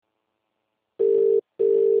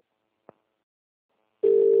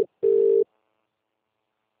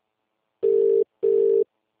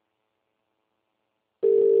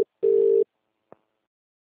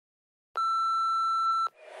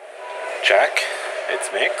Jack, it's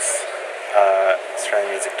Mix,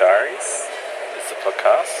 Australian Music Diaries. This is a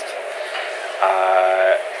podcast.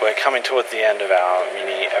 We're coming towards the end of our bonus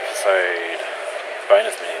mini episode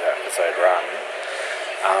run.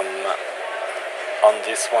 On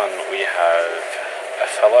this one we have a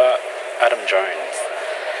fella, Adam Jones.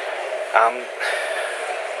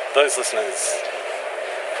 Those listeners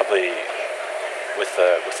probably with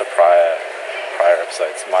the prior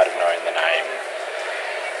episodes might have known the name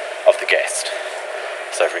of the guest.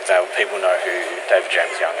 So, for example, people know who David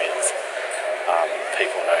James Young is.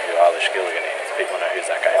 People know who Eilish Gilligan is. People know who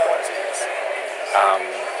Zach Abrams is.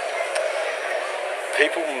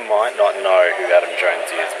 People might not know who Adam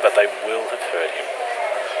Jones is, but they will have heard him.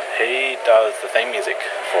 He does the theme music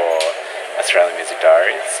for Australian Music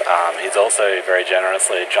Diaries. He's also very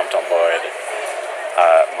generously jumped on board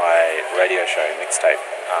my radio show Mixtape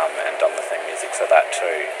and done the theme music for that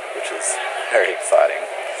too, which is very exciting.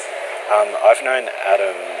 I've known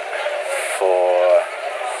Adam for,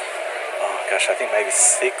 I think maybe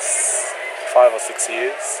 5 or 6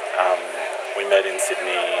 years. We met in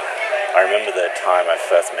Sydney. I remember the time I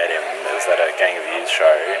first met him, it was at a Gang of Youth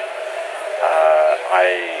show.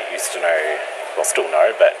 I used to know, well still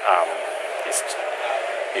know, but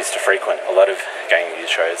used to frequent a lot of Gang of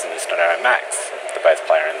Youth shows and used to know Max, the bass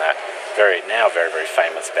player in that very, very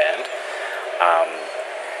famous band.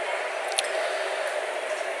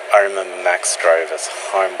 I remember Max drove us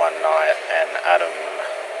home one night and Adam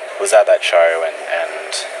was at that show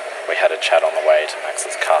and we had a chat on the way to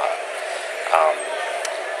Max's car.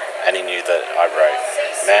 And he knew that I wrote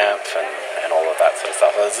MAMP and all of that sort of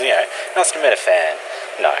stuff. I was, nice to meet a fan.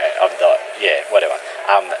 No, I'm not. Yeah, whatever.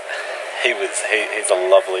 He's a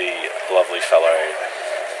lovely fellow.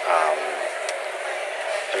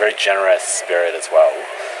 A very generous spirit as well.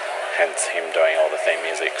 Hence him doing all the theme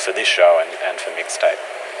music for this show and for Mixtape.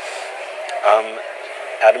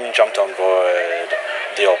 Adam jumped on board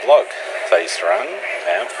the old blog that I used to run,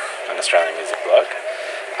 MAMP, an Australian music blog,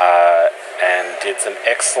 and did some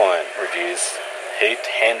excellent reviews. He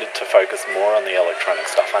tended to focus more on the electronic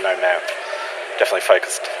stuff. I know MAMP definitely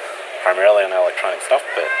focused primarily on electronic stuff,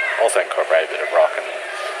 but also incorporated a bit of rock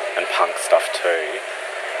and punk stuff too.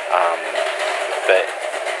 But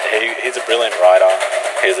he's a brilliant writer.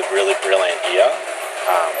 He has a really brilliant ear.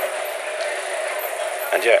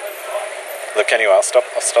 And yeah. Look, anyway, I'll stop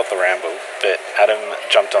the ramble, but Adam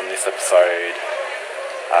jumped on this episode.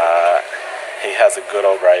 He has a good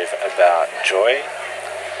old rave about Joy.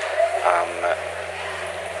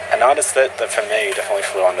 An artist that for me definitely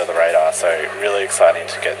flew under the radar, so really exciting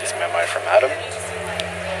to get this memo from Adam.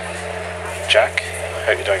 Jack,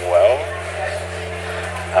 hope you're doing well.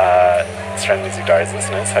 Australian Music Diaries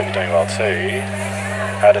listeners, hope you're doing well too.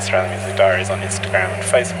 At Australian Music Diaries on Instagram and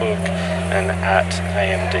Facebook, and at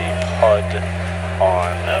AMDpod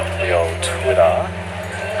on the old Twitter.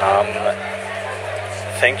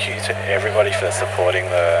 Thank you to everybody for supporting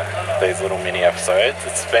these little mini episodes.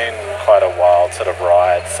 It's been quite a wild sort of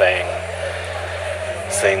ride seeing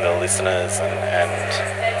the listeners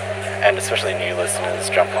and especially new listeners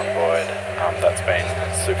jump on board. That's been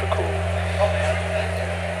super cool.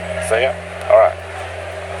 So yeah, alright.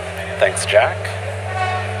 Thanks, Jack.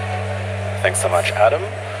 Thanks so much, Adam.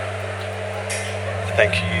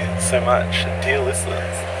 Thank you so much, dear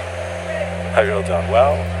listeners. Hope you're all doing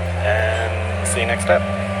well, and see you next time.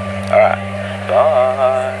 Alright,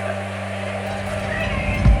 bye.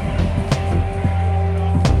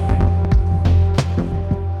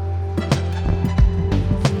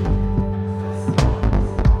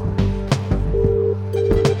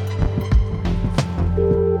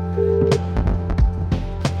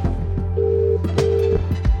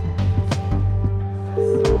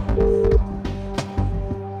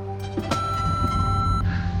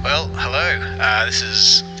 This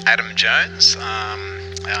is Adam Jones. I'm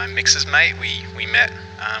Mix's mate. We met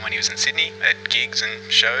when he was in Sydney at gigs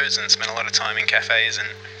and shows and spent a lot of time in cafes and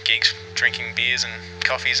gigs drinking beers and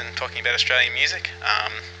coffees and talking about Australian music.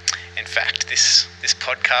 In fact, this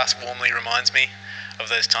podcast warmly reminds me of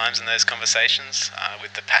those times and those conversations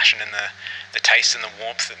with the passion and the taste and the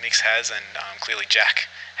warmth that Mix has, and clearly Jack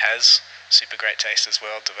has super great taste as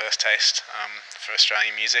well, diverse taste for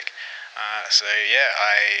Australian music. So yeah,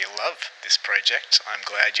 I love this project. I'm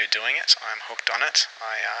glad you're doing it. I'm hooked on it.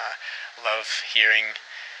 I love hearing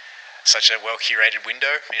such a well-curated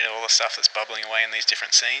window into all the stuff that's bubbling away in these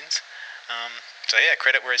different scenes. So yeah,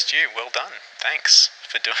 credit where it's due. Well done. Thanks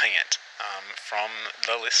for doing it. From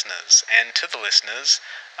the listeners. And to the listeners,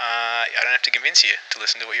 I don't have to convince you to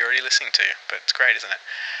listen to what you're already listening to, but it's great, isn't it?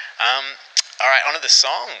 Alright, on to the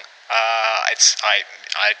song.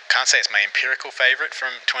 I can't say it's my empirical favourite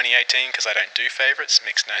from 2018 because I don't do favourites.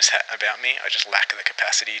 Mix knows that about me. I just lack the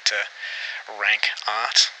capacity to rank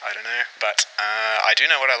art. I don't know. But I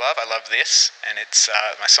do know what I love. I love this. And it's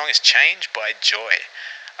my song is Change by Joy.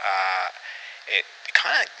 It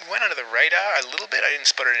kind of went under the radar a little bit. I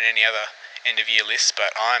didn't spot it in any other end-of-year lists,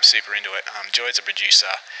 but I'm super into it. Joy's a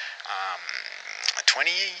producer.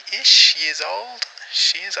 20-ish years old.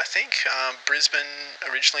 She is, I think. Brisbane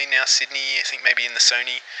originally, now Sydney. I think maybe in the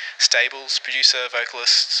Sony stables. Producer,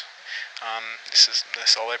 vocalist. This is the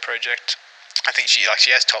solo project. I think she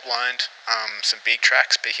has top-lined some big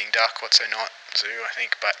tracks. Peking Duck, What So Not, Zoo, I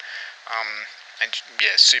think. But and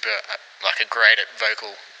yeah, super like a great at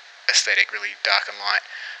vocal aesthetic, really dark and light.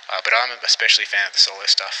 But I'm especially a fan of the solo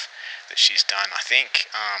stuff that she's done. I think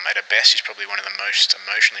at her best, she's probably one of the most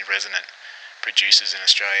emotionally resonant producers in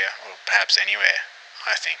Australia, or perhaps anywhere.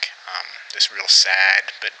 I think this real sad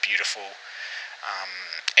but beautiful,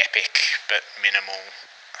 epic but minimal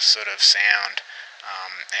sort of sound,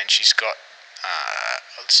 and she's got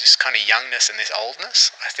this kind of youngness and this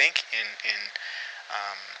oldness. I think in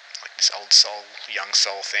like this old soul, young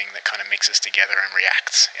soul thing that kind of mixes together and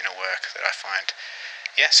reacts in a work that I find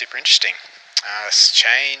super interesting.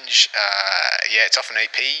 Change, it's off an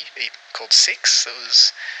EP called Six that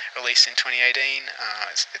was released in 2018.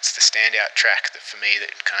 It's the standout track that for me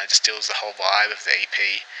that kind of distills the whole vibe of the EP,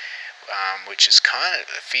 which is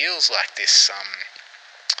it feels like this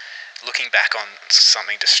looking back on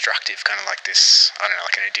something destructive, kind of like this, I don't know,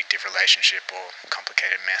 like an addictive relationship or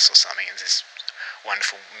complicated mess or something. It's this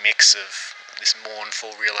wonderful mix of this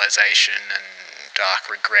mournful realization and dark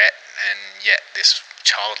regret, and yet this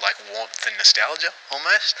childlike warmth and nostalgia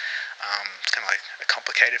almost. It's kind of like a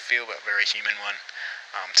complicated feel, but a very human one,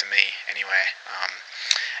 to me anyway.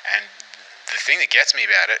 And the thing that gets me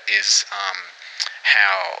about it is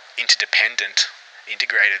how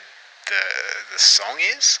integrated the song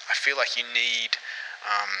is. I feel like you need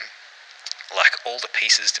like all the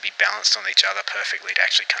pieces to be balanced on each other perfectly to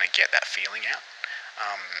actually kind of get that feeling out.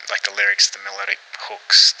 Like the lyrics, the melodic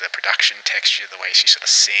hooks, the production texture, the way she sort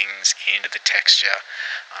of sings into the texture,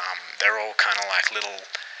 they're all kind of like little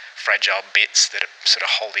fragile bits that sort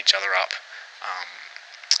of hold each other up.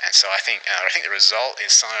 And so I think the result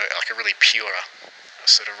is like a really pure,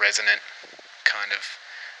 sort of resonant kind of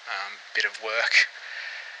bit of work.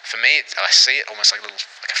 For me, I see it almost like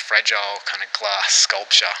like a fragile kind of glass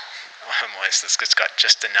sculpture, almost. It's got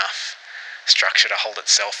just enough structure to hold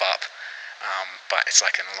itself up. But it's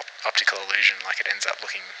like an optical illusion, like it ends up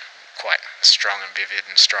looking quite strong and vivid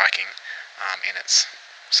and striking in its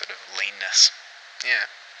sort of leanness. Yeah,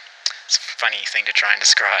 it's a funny thing to try and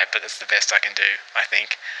describe, but it's the best I can do, I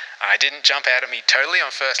think. It didn't jump out at me totally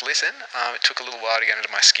on first listen. It took a little while to get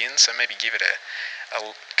under my skin, so maybe give it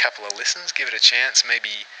a couple of listens, give it a chance,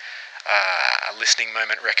 maybe a listening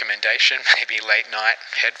moment recommendation, maybe late night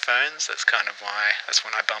headphones. That's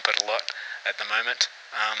when I bump it a lot at the moment.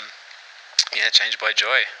 Change by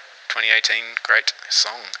Joy, 2018, great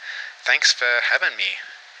song. Thanks for having me,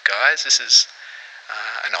 guys. This is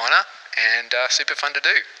an honour and super fun to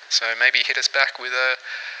do. So maybe hit us back with a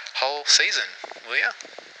whole season, will ya?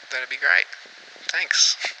 That'd be great.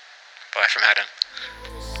 Thanks. Bye from Adam.